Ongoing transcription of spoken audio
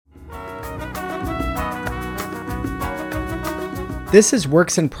This is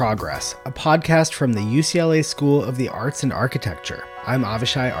Works in Progress, a podcast from the UCLA School of the Arts and Architecture. I'm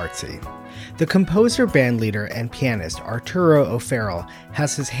Avishai Artsy. The composer, bandleader, and pianist Arturo O'Farrill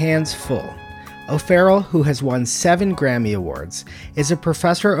has his hands full. O'Farrill, who has won 7 Grammy Awards, is a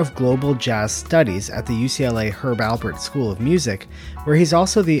professor of global jazz studies at the UCLA Herb Alpert School of Music, where he's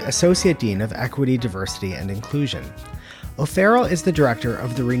also the Associate Dean of Equity, Diversity, and Inclusion. O'Farrill is the director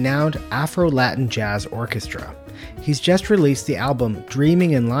of the renowned Afro-Latin Jazz Orchestra. He's just released the album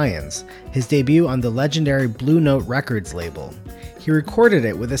Dreaming in Lions, his debut on the legendary Blue Note Records label. He recorded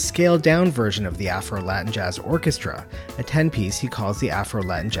it with a scaled-down version of the Afro-Latin Jazz Orchestra, a 10-piece he calls the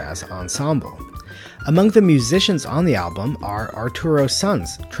Afro-Latin Jazz Ensemble. Among the musicians on the album are Arturo's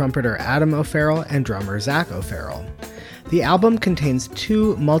sons, trumpeter Adam O'Farrill and drummer Zach O'Farrill. The album contains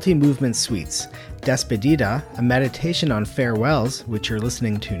 2 multi-movement suites, Despedida, a meditation on farewells, which you're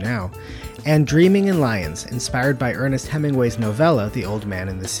listening to now, and Dreaming in Lions, inspired by Ernest Hemingway's novella The Old Man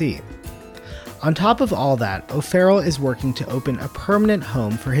and the Sea. On top of all that, O'Farrill is working to open a permanent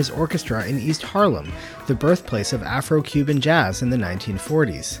home for his orchestra in East Harlem, the birthplace of Afro-Cuban jazz in the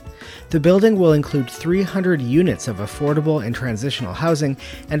 1940s. The building will include 300 units of affordable and transitional housing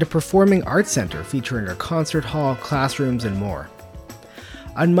and a performing arts center featuring a concert hall, classrooms, and more.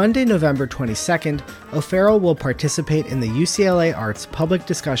 On Monday, November 22nd, O'Farrill will participate in the UCLA Arts Public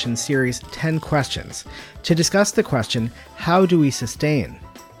Discussion Series 10 Questions to discuss the question, how do we sustain?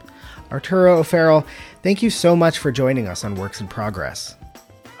 Arturo O'Farrill, thank you so much for joining us on Works in Progress.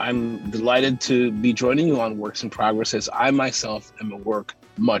 I'm delighted to be joining you on Works in Progress, as I myself am a work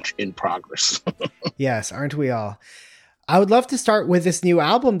much in progress. Yes, aren't we all? I would love to start with this new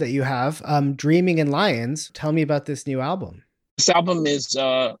album that you have, Dreaming in Lions. Tell me about this new album. This album is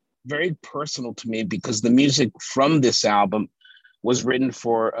very personal to me because the music from this album was written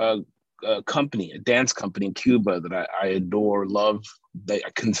for a company, a dance company in Cuba that I adore, love. I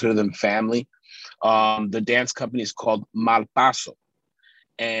consider them family. The dance company is called Malpaso.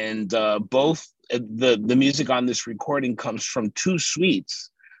 And both the music on this recording comes from 2 suites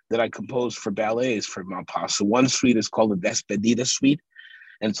that I composed for ballets for Malpaso. One suite is called the Despedida Suite.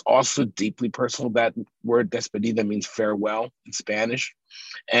 And it's also deeply personal. That word despedida means farewell in Spanish.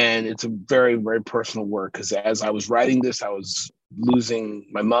 And it's a very, very personal work because as I was writing this, I was losing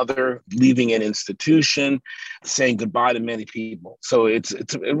my mother, leaving an institution, saying goodbye to many people. So it's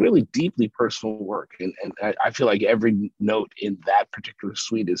a really deeply personal work. And I feel like every note in that particular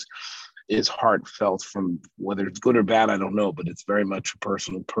suite is heartfelt, from whether it's good or bad, I don't know, but it's very much a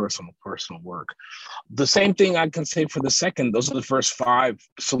personal work. The same thing I can say for the second. Those are the first 5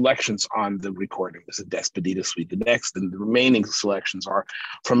 selections on the recording. It's a Despedida suite. The next and the remaining selections are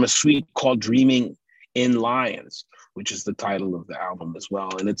from a suite called Dreaming in Lions, which is the title of the album as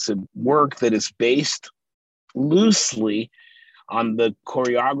well. And it's a work that is based loosely on the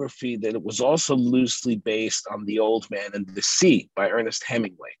choreography that it was also loosely based on The Old Man and the Sea by Ernest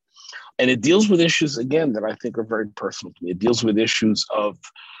Hemingway. And it deals with issues, again, that I think are very personal to me. It deals with issues of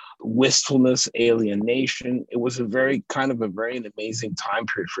wistfulness, alienation. It was a very amazing time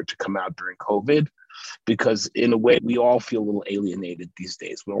period for it to come out during COVID, because in a way, we all feel a little alienated these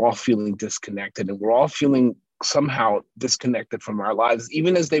days. We're all feeling disconnected, and we're all feeling somehow disconnected from our lives.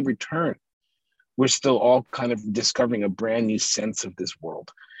 Even as they return, we're still all kind of discovering a brand new sense of this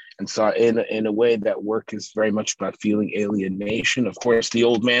world. And so in a way, that work is very much about feeling alienation. Of course, The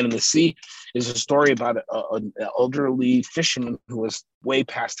Old Man and the Sea is a story about an elderly fisherman who was way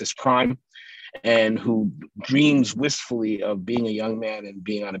past his prime and who dreams wistfully of being a young man and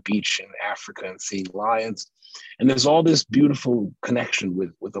being on a beach in Africa and seeing lions. And there's all this beautiful connection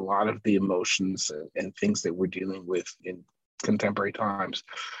with a lot of the emotions and things that we're dealing with in contemporary times.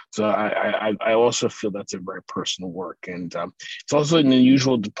 So I also feel that's a very personal work. And it's also an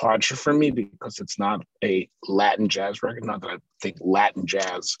unusual departure for me because it's not a Latin jazz record. Not that I think Latin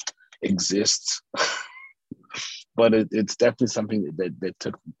jazz exists, but it's definitely something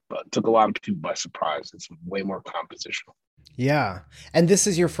that took a lot of people by surprise. It's way more compositional. Yeah. And this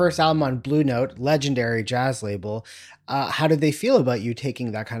is your first album on Blue Note, legendary jazz label. How did they feel about you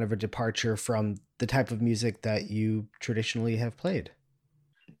taking that kind of a departure from the type of music that you traditionally have played?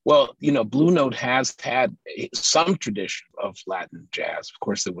 Well, Blue Note has had some tradition of Latin jazz. Of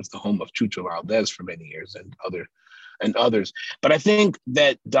course, it was the home of Chucho Valdez for many years and others. But I think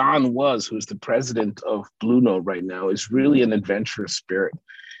that Don Was, who's the president of Blue Note right now, is really an adventurous spirit.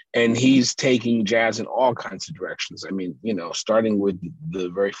 And he's taking jazz in all kinds of directions. I mean, starting with the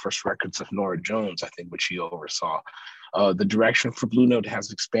very first records of Norah Jones, I think, which he oversaw. The direction for Blue Note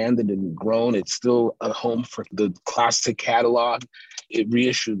has expanded and grown. It's still a home for the classic catalog. It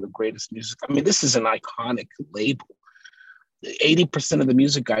reissued the greatest music. I mean, this is an iconic label. 80% of the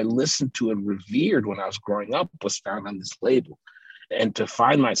music I listened to and revered when I was growing up was found on this label. And to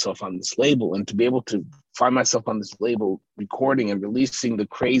find myself on this label and to be able to find myself on this label recording and releasing the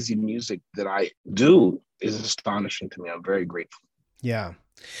crazy music that I do is astonishing to me. I'm very grateful. Yeah.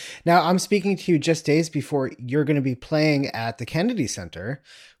 Now, I'm speaking to you just days before you're going to be playing at the Kennedy Center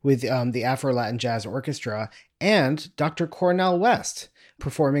with the Afro-Latin Jazz Orchestra and Dr. Cornel West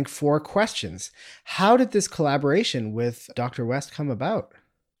performing Four Questions. How did this collaboration with Dr. West come about?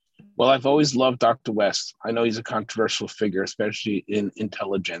 Well, I've always loved Dr. West. I know he's a controversial figure, especially in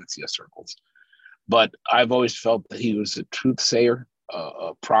intelligentsia circles. But I've always felt that he was a truth sayer,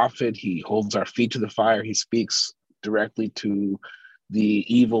 a prophet. He holds our feet to the fire. He speaks directly to the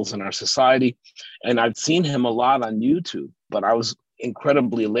evils in our society. And I've seen him a lot on YouTube, but I was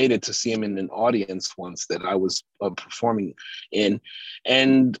incredibly elated to see him in an audience once that I was performing in,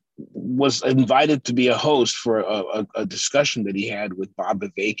 and was invited to be a host for a discussion that he had with Bob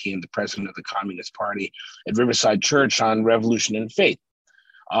Avakian, the president of the Communist Party, at Riverside Church on revolution and faith.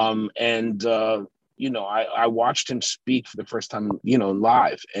 I watched him speak for the first time,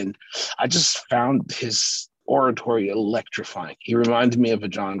 live, and I just found his oratory electrifying. He reminded me of a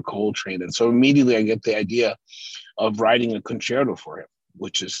John Coltrane. And so immediately I get the idea of writing a concerto for him,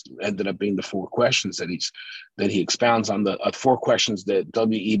 which is ended up being the Four Questions that he expounds on, the four questions that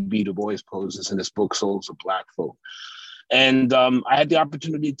W.E.B. Du Bois poses in his book, Souls of Black Folk. And I had the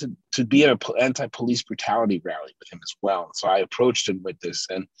opportunity to be at an anti-police brutality rally with him as well. So I approached him with this,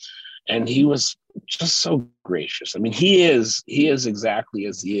 and he was just so gracious. I mean, he is exactly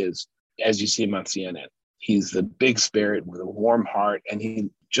as he is, as you see him on CNN. He's the big spirit with a warm heart, and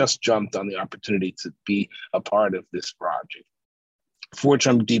he just jumped on the opportunity to be a part of this project, for which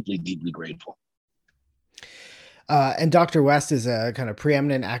I'm deeply, deeply grateful. And Dr. West is a kind of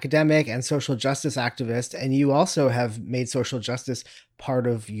preeminent academic and social justice activist, and you also have made social justice part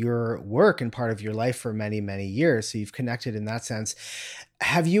of your work and part of your life for many, many years. So you've connected in that sense.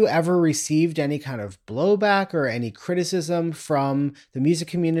 Have you ever received any kind of blowback or any criticism from the music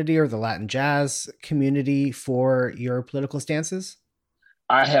community or the Latin jazz community for your political stances?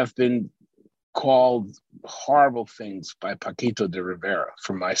 I have been called horrible things by Paquito de Rivera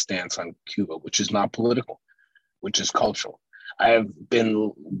for my stance on Cuba, which is not political, which is cultural.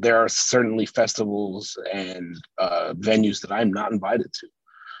 There are certainly festivals and venues that I'm not invited to.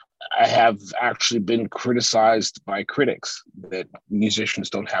 I have actually been criticized by critics that musicians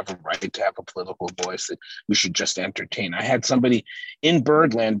don't have a right to have a political voice, that we should just entertain. I had somebody in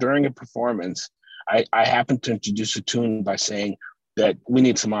Birdland during a performance, I happened to introduce a tune by saying that we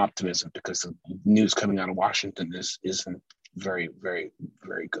need some optimism because the news coming out of Washington isn't very, very,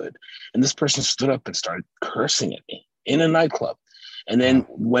 very good. And this person stood up and started cursing at me in a nightclub. And then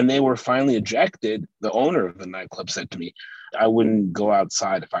when they were finally ejected, the owner of the nightclub said to me, I wouldn't go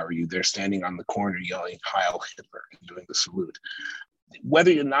outside if I were you. They're standing on the corner yelling Heil Hitler and doing the salute.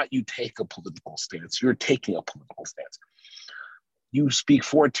 Whether or not you take a political stance, you're taking a political stance. You speak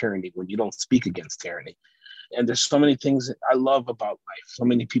for tyranny when you don't speak against tyranny. And there's so many things that I love about life, so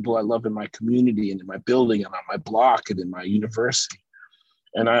many people I love in my community and in my building and on my block and in my university.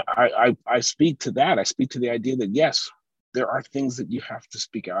 And I speak to that. I speak to the idea that, yes, there are things that you have to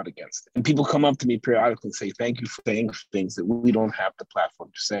speak out against. And people come up to me periodically and say, thank you for saying things that we don't have the platform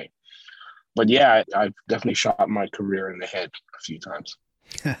to say. But yeah, I've definitely shot my career in the head a few times.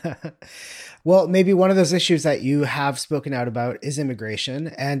 Well, maybe one of those issues that you have spoken out about is immigration.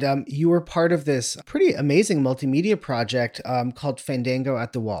 And you were part of this pretty amazing multimedia project called Fandango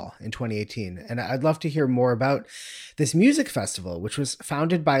at the Wall in 2018. And I'd love to hear more about this music festival, which was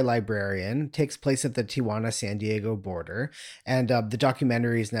founded by Librarian, takes place at the Tijuana-San Diego border. And the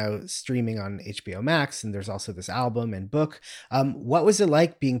documentary is now streaming on HBO Max. And there's also this album and book. What was it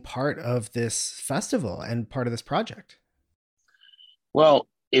like being part of this festival and part of this project? Well,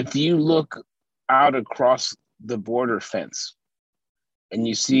 if you look out across the border fence and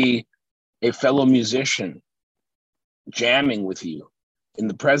you see a fellow musician jamming with you in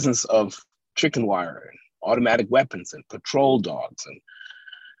the presence of chicken wire and automatic weapons and patrol dogs,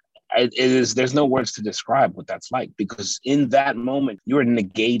 and there's no words to describe what that's like, because in that moment, you're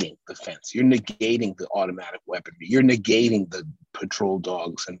negating the fence, you're negating the automatic weaponry, you're negating the patrol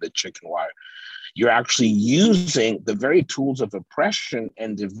dogs and the chicken wire. You're actually using the very tools of oppression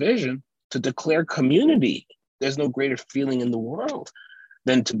and division to declare community. There's no greater feeling in the world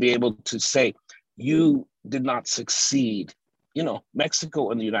than to be able to say, you did not succeed. You know,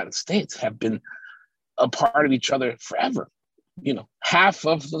 Mexico and the United States have been a part of each other forever. You know, half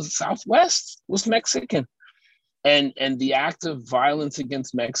of the Southwest was Mexican. And the act of violence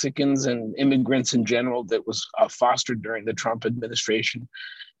against Mexicans and immigrants in general that was fostered during the Trump administration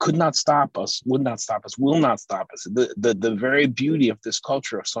could not stop us, would not stop us, will not stop us. The very beauty of this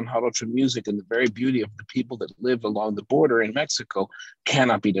culture of Son Jarocho music and the very beauty of the people that live along the border in Mexico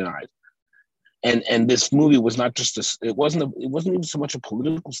cannot be denied. And this movie was not just it wasn't even so much a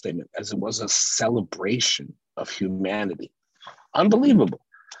political statement as it was a celebration of humanity. Unbelievable.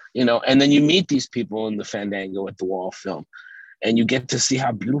 And then you meet these people in the Fandango at the Wall film, and you get to see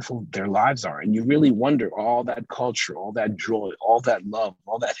how beautiful their lives are. And you really wonder, all that culture, all that joy, all that love,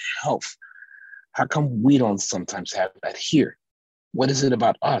 all that health, how come we don't sometimes have that here? What is it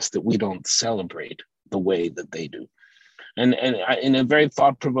about us that we don't celebrate the way that they do? And in a very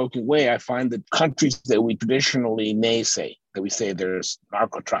thought-provoking way, I find that countries that we traditionally naysay, that we say there's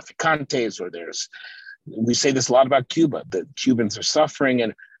narcotraficantes, or we say this a lot about Cuba, that Cubans are suffering,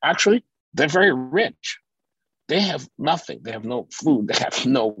 and actually they're very rich. They have nothing. They have no food. They have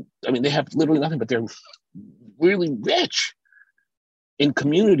they have literally nothing, but they're really rich in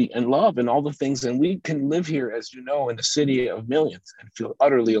community and love and all the things. And we can live here, as you know, in a city of millions and feel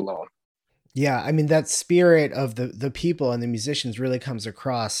utterly alone. Yeah, I mean, that spirit of the people and the musicians really comes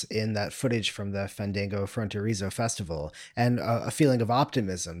across in that footage from the Fandango Fronterizo Festival, and a feeling of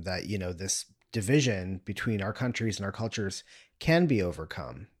optimism that, this division between our countries and our cultures can be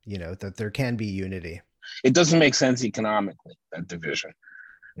overcome, that there can be unity. It doesn't make sense economically, that division.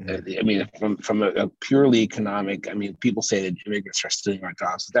 Mm-hmm. I mean, from a purely economic, people say that immigrants are stealing our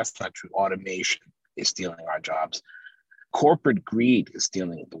jobs. That's not true. Automation is stealing our jobs. Corporate greed is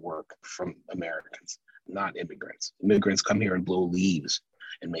stealing the work from Americans, not immigrants. Immigrants come here and blow leaves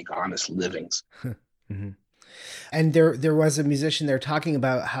and make honest livings. Mm-hmm. And there was a musician there talking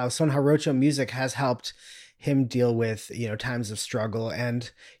about how Son Jarocho music has helped him deal with, times of struggle.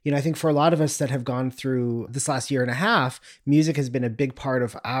 And, I think for a lot of us that have gone through this last year and a half, music has been a big part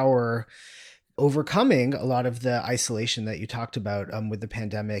of our overcoming a lot of the isolation that you talked about with the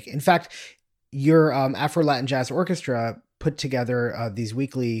pandemic. In fact, your Afro-Latin Jazz Orchestra put together these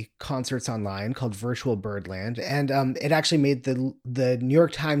weekly concerts online called Virtual Birdland. And it actually made the New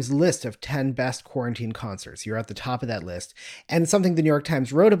York Times list of 10 best quarantine concerts. You're at the top of that list. And something the New York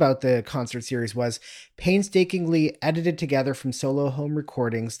Times wrote about the concert series was, painstakingly edited together from solo home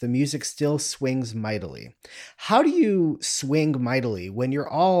recordings, the music still swings mightily. How do you swing mightily when you're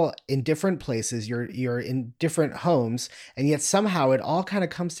all in different places, you're in different homes, and yet somehow it all kind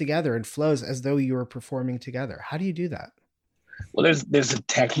of comes together and flows as though you were performing together? How do you do that? Well, there's a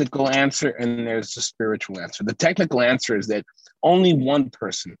technical answer and there's a spiritual answer. The technical answer is that only one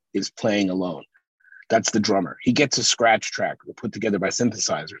person is playing alone. That's the drummer. He gets a scratch track put together by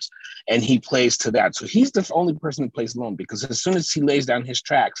synthesizers, and he plays to that. So he's the only person who plays alone, because as soon as he lays down his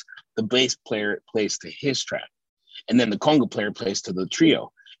tracks, the bass player plays to his track, and then the conga player plays to the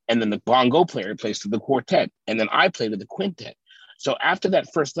trio, and then the bongo player plays to the quartet, and then I play to the quintet. So after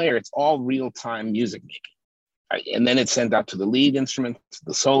that first layer, it's all real-time music making. And then it's sent out to the lead instrument, to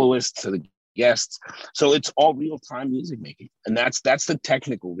the soloist, to the guests. So it's all real-time music making. And that's the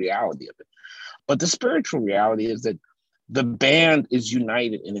technical reality of it. But the spiritual reality is that the band is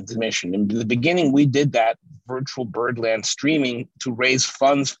united in its mission. In the beginning, we did that Virtual Birdland streaming to raise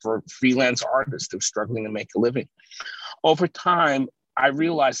funds for freelance artists who are struggling to make a living. Over time, I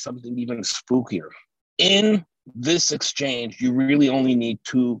realized something even spookier. In this exchange, you really only need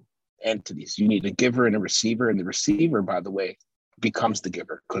two entities. You need a giver and a receiver. And the receiver, by the way, becomes the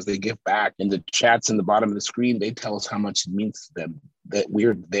giver, because they give back. In the chats in the bottom of the screen, they tell us how much it means to them that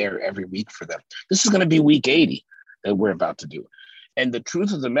we're there every week for them. This is going to be week 80 that we're about to do. And the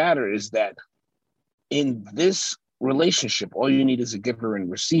truth of the matter is that in this relationship, all you need is a giver and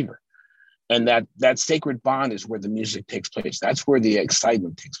receiver. And that sacred bond is where the music takes place. That's where the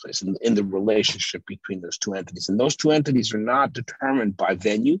excitement takes place, in the relationship between those two entities. And those two entities are not determined by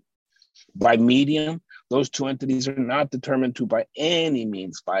venue, by medium. Those two entities are not determined to by any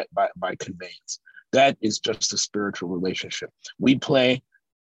means by conveyance. That is just a spiritual relationship. We play,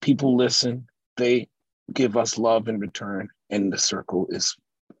 people listen, they give us love in return, and the circle is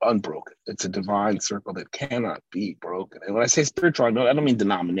unbroken. It's a divine circle that cannot be broken. And when I say spiritual, I don't mean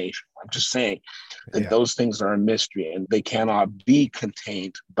denomination. I'm just saying that those things are a mystery and they cannot be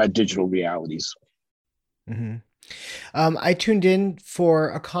contained by digital realities. Mm-hmm. I tuned in for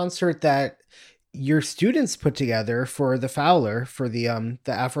a concert that your students put together for the Fowler, for the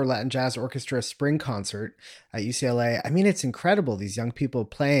Afro-Latin Jazz Orchestra Spring Concert at UCLA. I mean, it's incredible. These young people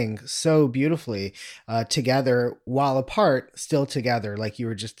playing so beautifully together while apart, still together, like you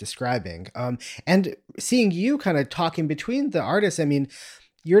were just describing. And seeing you kind of talking between the artists, I mean,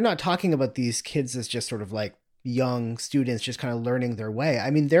 you're not talking about these kids as just sort of like young students just kind of learning their way.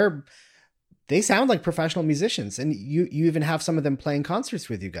 I mean, they sound like professional musicians, and you even have some of them playing concerts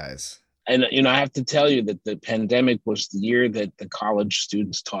with you guys. And I have to tell you that the pandemic was the year that the college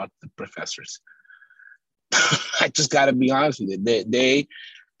students taught the professors. I just got to be honest with you.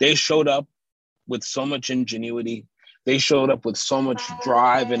 They showed up with so much ingenuity. They showed up with so much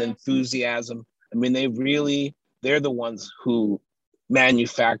drive and enthusiasm. I mean, they're the ones who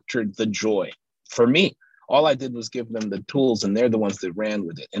manufactured the joy for me. All I did was give them the tools, and they're the ones that ran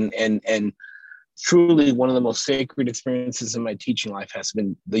with it. And truly, one of the most sacred experiences in my teaching life has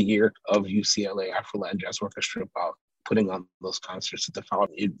been the year of UCLA Afro-Latin Jazz Orchestra putting on those concerts at the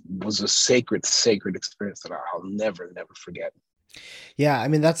Fountain. It was a sacred experience that I'll never forget. Yeah, I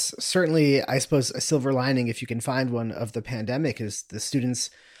mean, that's certainly, I suppose, a silver lining, if you can find one, of the pandemic, is the students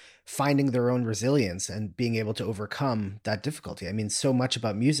finding their own resilience and being able to overcome that difficulty. I mean, so much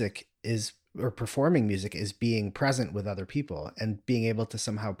about music or performing music is being present with other people, and being able to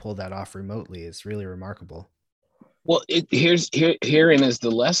somehow pull that off remotely is really remarkable. Well, herein is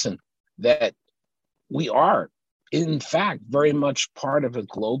the lesson that we are, in fact, very much part of a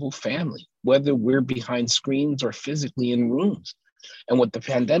global family, whether we're behind screens or physically in rooms. And what the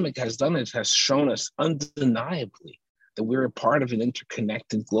pandemic has done is has shown us undeniably that we're a part of an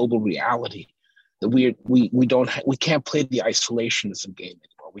interconnected global reality. That we can't play the isolationism game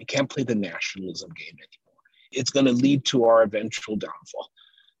anymore. We can't play the nationalism game anymore. It's going to lead to our eventual downfall.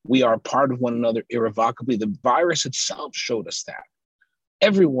 We are part of one another irrevocably. The virus itself showed us that.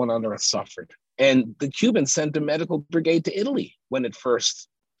 Everyone on earth suffered. And the Cubans sent a medical brigade to Italy when it first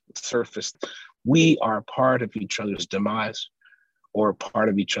surfaced. We are part of each other's demise or part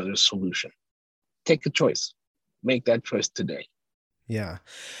of each other's solution. Take a choice. Make that choice today. Yeah.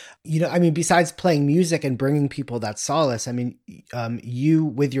 I mean, besides playing music and bringing people that solace, I mean, you,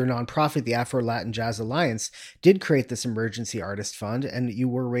 with your nonprofit, the Afro-Latin Jazz Alliance, did create this emergency artist fund, and you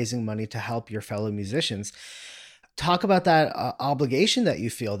were raising money to help your fellow musicians. Talk about that obligation that you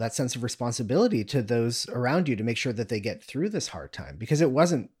feel, that sense of responsibility to those around you to make sure that they get through this hard time, because it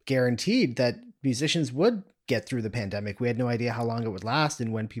wasn't guaranteed that musicians would get through the pandemic. We had no idea how long it would last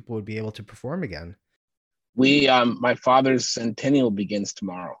and when people would be able to perform again. My father's centennial begins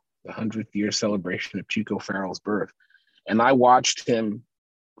tomorrow, the 100th year celebration of Chico Farrell's birth. And I watched him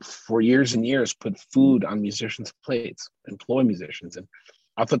for years and years put food on musicians' plates, employ musicians. And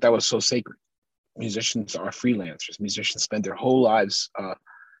I thought that was so sacred. Musicians are freelancers. Musicians spend their whole lives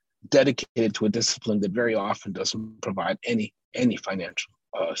dedicated to a discipline that very often doesn't provide any financial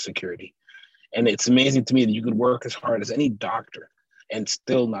security. And it's amazing to me that you could work as hard as any doctor and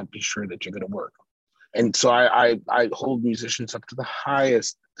still not be sure that you're going to work. And so I hold musicians up to the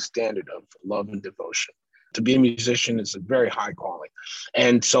highest standard of love and devotion. To be a musician is a very high calling.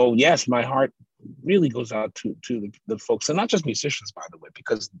 And so, yes, my heart really goes out to the folks, and not just musicians, by the way,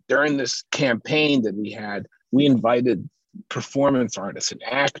 because during this campaign that we invited performance artists and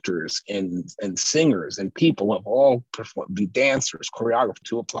actors and singers and people of all be dancers, choreographers,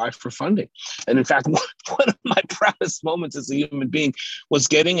 to apply for funding. And in fact, one of my proudest moments as a human being was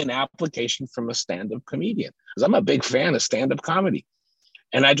getting an application from a stand-up comedian, because I'm a big fan of stand-up comedy.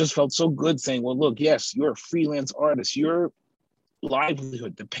 And I just felt so good saying, well, look, yes, you're a freelance artist. Your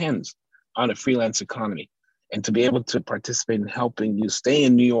livelihood depends on a freelance economy. And to be able to participate in helping you stay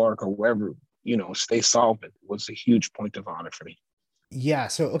in New York or wherever, stay solvent was a huge point of honor for me. Yeah.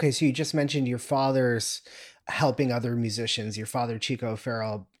 So you just mentioned your father's helping other musicians, your father, Chico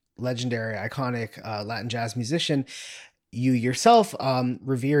Farrell, legendary, iconic Latin jazz musician. You yourself,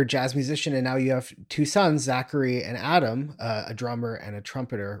 revered jazz musician, and now you have two sons, Zachary and Adam, a drummer and a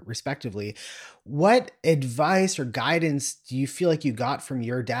trumpeter, respectively. What advice or guidance do you feel like you got from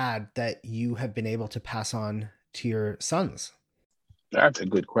your dad that you have been able to pass on to your sons? That's a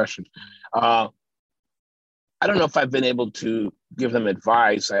good question. I don't know if I've been able to give them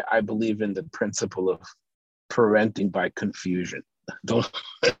advice. I believe in the principle of parenting by confusion. Don't,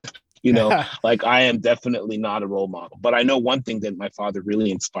 like I am definitely not a role model, but I know one thing that my father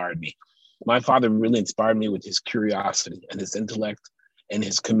really inspired me. My father really inspired me with his curiosity and his intellect and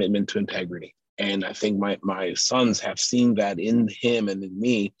his commitment to integrity. And I think my sons have seen that in him and in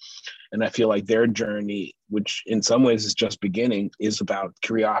me. And I feel like their journey, which in some ways is just beginning, is about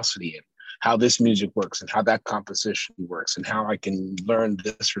curiosity and how this music works and how that composition works and how I can learn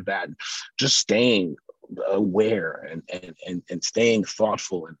this or that. Just staying aware and staying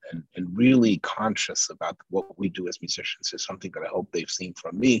thoughtful and really conscious about what we do as musicians is something that I hope they've seen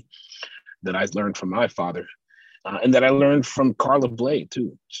from me, that I learned from my father, and that I learned from Carla Bley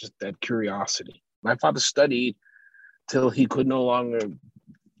too, just that curiosity. My father studied till he could no longer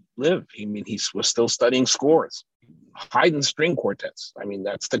live. I mean, he was still studying scores, Haydn string quartets. I mean,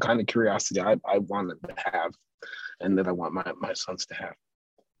 that's the kind of curiosity I wanted to have and that I want my sons to have.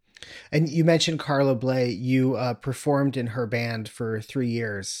 And you mentioned Carla Bley. You performed in her band for 3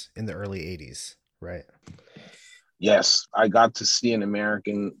 years in the early 80s, right? Yes, I got to see an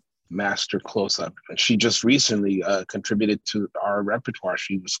American master close up. And she just recently contributed to our repertoire.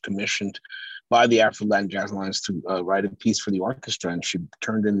 She was commissioned by the Afro-Latin Jazz Alliance to write a piece for the orchestra, and she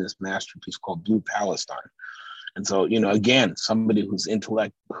turned in this masterpiece called Blue Palestine. And so, again, somebody whose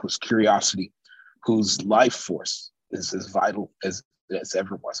intellect, whose curiosity, whose life force is as vital as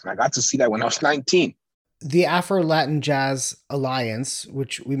ever was. And I got to see that when I was 19. The Afro-Latin Jazz Alliance,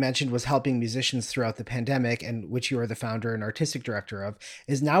 which we mentioned was helping musicians throughout the pandemic and which you are the founder and artistic director of,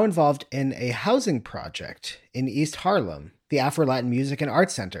 is now involved in a housing project in East Harlem, the Afro-Latin Music and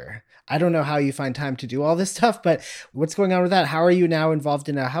Arts Center. I don't know how you find time to do all this stuff, but what's going on with that? How are you now involved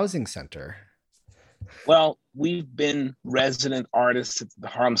in a housing center? Well, we've been resident artists at the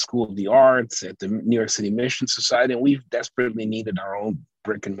Harlem School of the Arts, at the New York City Mission Society, and we've desperately needed our own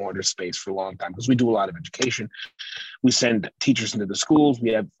brick and mortar space for a long time because we do a lot of education. We send teachers into the schools.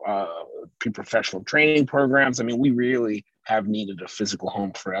 We have pre-professional training programs. I mean, we really have needed a physical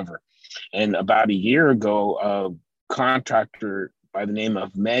home forever. And about a year ago, a contractor by the name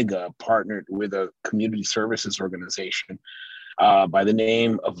of Mega partnered with a community services organization by the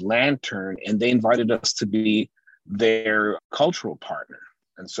name of Lantern, and they invited us to be their cultural partner.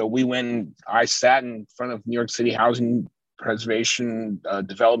 And so we went, I sat in front of New York City Housing Preservation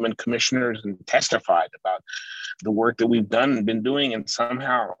Development Commissioners and testified about the work that we've done and been doing. And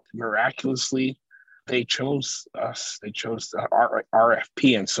somehow, miraculously, they chose us. They chose the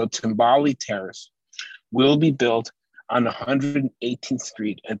RFP. And so Timbali Terrace will be built on 118th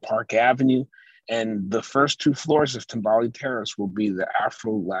Street and Park Avenue. And the first 2 floors of Timbali Terrace will be the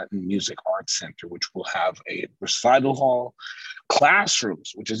Afro-Latin Music Arts Center, which will have a recital hall,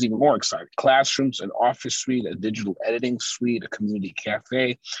 classrooms, which is even more exciting, classrooms, an office suite, a digital editing suite, a community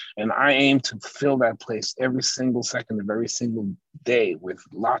cafe. And I aim to fill that place every single second of every single day with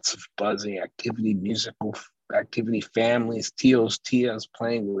lots of buzzing activity, musical activity, families, tios, tias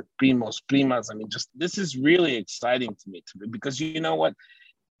playing with primos, primas. I mean, just this is really exciting to me because you know what?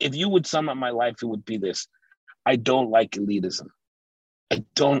 If you would sum up my life, it would be this. I don't like elitism.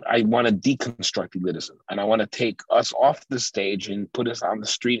 I want to deconstruct elitism. And I want to take us off the stage and put us on the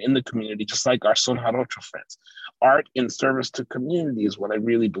street in the community, just like our Son Jarocho friends. Art in service to community is what I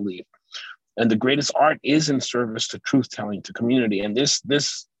really believe. And the greatest art is in service to truth-telling, to community. And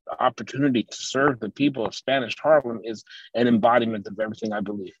this opportunity to serve the people of Spanish Harlem is an embodiment of everything I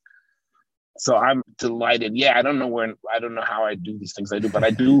believe. So I'm delighted. Yeah, I don't know how I do these things I do, but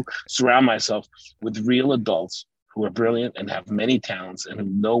I do surround myself with real adults who are brilliant and have many talents and who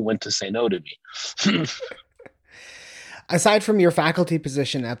know when to say no to me. Aside from your faculty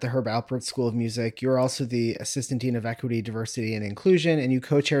position at the Herb Alpert School of Music, you're also the Assistant Dean of Equity, Diversity, and Inclusion, and you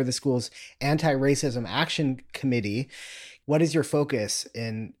co-chair the school's Anti-Racism Action Committee. What is your focus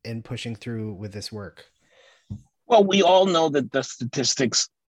in pushing through with this work? Well, we all know that the statistics,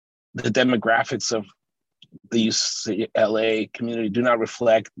 the demographics of the UCLA community do not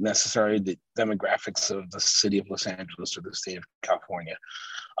reflect necessarily the demographics of the city of Los Angeles or the state of California.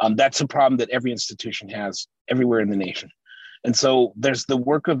 That's a problem that every institution has everywhere in the nation. And so there's the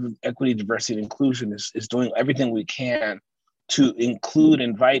work of equity, diversity, and inclusion is doing everything we can to include,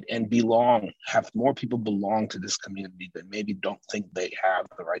 invite, and belong, have more people belong to this community that maybe don't think they have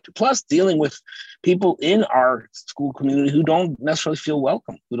the right to. Plus, dealing with people in our school community who don't necessarily feel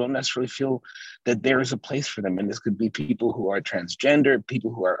welcome, who don't necessarily feel that there is a place for them. And this could be people who are transgender,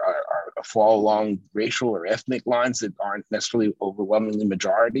 people who are fall along racial or ethnic lines that aren't necessarily overwhelmingly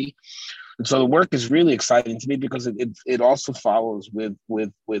majority. And so the work is really exciting to me because it also follows with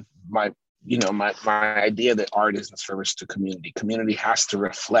my idea that art is in service to community. Community has to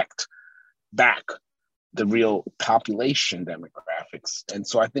reflect back the real population demographics. And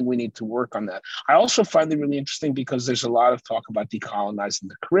so I think we need to work on that. I also find it really interesting because there's a lot of talk about decolonizing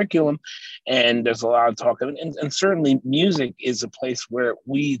the curriculum, and there's a lot of talk, and certainly music is a place where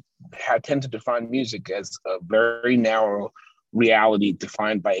we tend to define music as a very narrow reality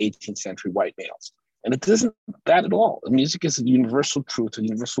defined by 18th century white males. And it isn't that at all. Music is a universal truth, a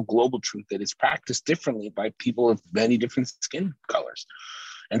universal global truth that is practiced differently by people of many different skin colors.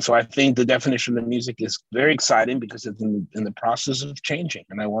 And so I think the definition of music is very exciting because it's in the process of changing.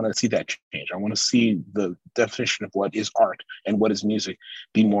 And I want to see that change. I want to see the definition of what is art and what is music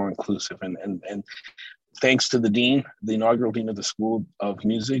be more inclusive. And thanks to the dean, the inaugural dean of the School of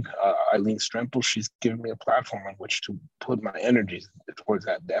Music, Eileen Strempel, she's given me a platform on which to put my energies towards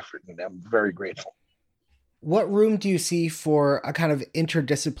that effort, and I'm very grateful. What room do you see for a kind of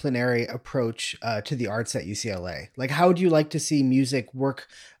interdisciplinary approach to the arts at UCLA? Like, how do you like to see music work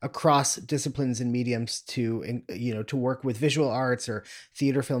across disciplines and mediums to work with visual arts or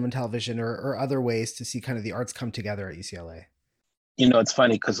theater, film, and television, or other ways to see kind of the arts come together at UCLA? It's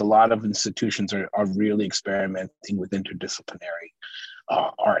funny because a lot of institutions are really experimenting with interdisciplinary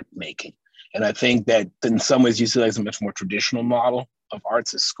art making. And I think that in some ways UCLA is a much more traditional model of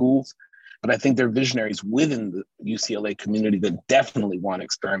arts as schools. But I think there are visionaries within the UCLA community that definitely want to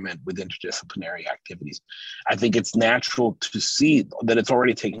experiment with interdisciplinary activities. I think it's natural to see that it's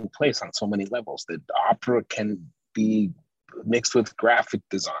already taking place on so many levels, that opera can be mixed with graphic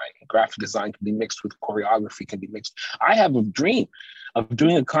design. Graphic design can be mixed with choreography, can be mixed. I have a dream of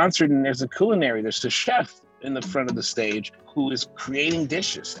doing a concert and there's a chef in the front of the stage who is creating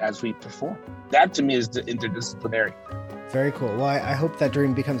dishes as we perform. That to me is the interdisciplinary. Very cool. Well, I hope that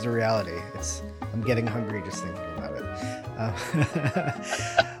dream becomes a reality. I'm getting hungry just thinking about it.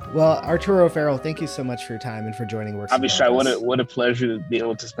 Well, Arturo O'Farrell, thank you so much for your time and for joining Works. Avishai, what a pleasure to be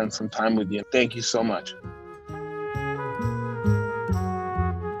able to spend some time with you. Thank you so much.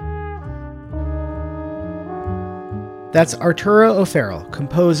 That's Arturo O'Farrell,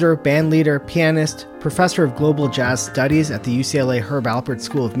 composer, bandleader, pianist, professor of global jazz studies at the UCLA Herb Alpert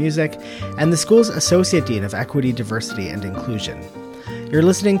School of Music, and the school's associate dean of equity, diversity, and inclusion. You're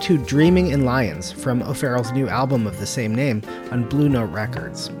listening to Dreaming in Lions from O'Farrell's new album of the same name on Blue Note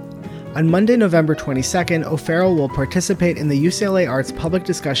Records. On Monday, November 22nd, O'Farrell will participate in the UCLA Arts public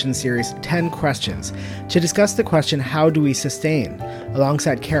discussion series 10 Questions to discuss the question, how do we sustain,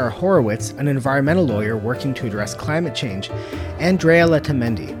 alongside Kara Horowitz, an environmental lawyer working to address climate change, and Drea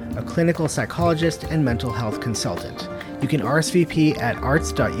Letamendi, a clinical psychologist and mental health consultant. You can RSVP at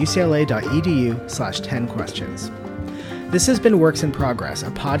arts.ucla.edu/10questions. This has been Works in Progress,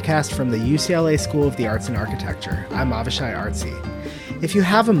 a podcast from the UCLA School of the Arts and Architecture. I'm Avishai Artsy. If you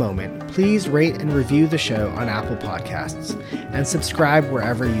have a moment, please rate and review the show on Apple Podcasts and subscribe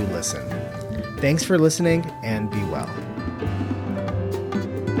wherever you listen. Thanks for listening and be well.